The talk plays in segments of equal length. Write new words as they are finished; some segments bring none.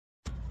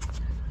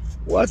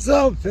What's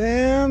up,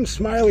 fam?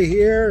 Smiley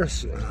here.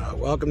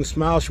 Welcome to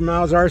Smiles for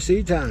Miles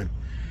RC Time.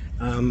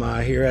 I'm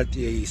here at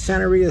the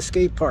Santa Rita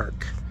Skate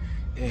Park,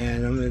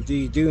 and I'm going to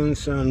be doing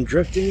some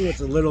drifting with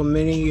the little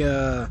mini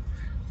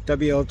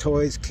WL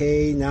Toys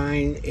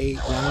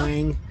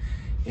K969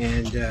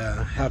 and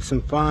have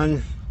some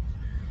fun.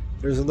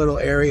 There's a little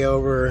area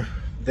over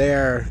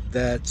there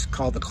that's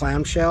called the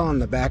clamshell. On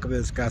the back of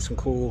it's got some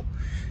cool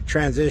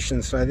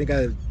transitions, so I think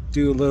I'll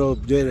do a little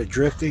bit of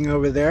drifting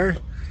over there.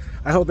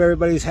 I hope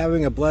everybody's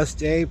having a blessed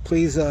day.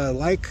 Please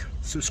like,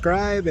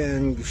 subscribe,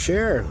 and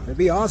share. It'd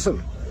be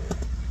awesome.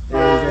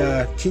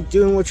 And keep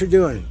doing what you're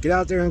doing. Get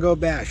out there and go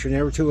bash. You're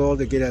never too old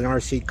to get an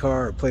RC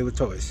car or play with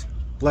toys.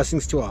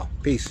 Blessings to all.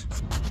 Peace.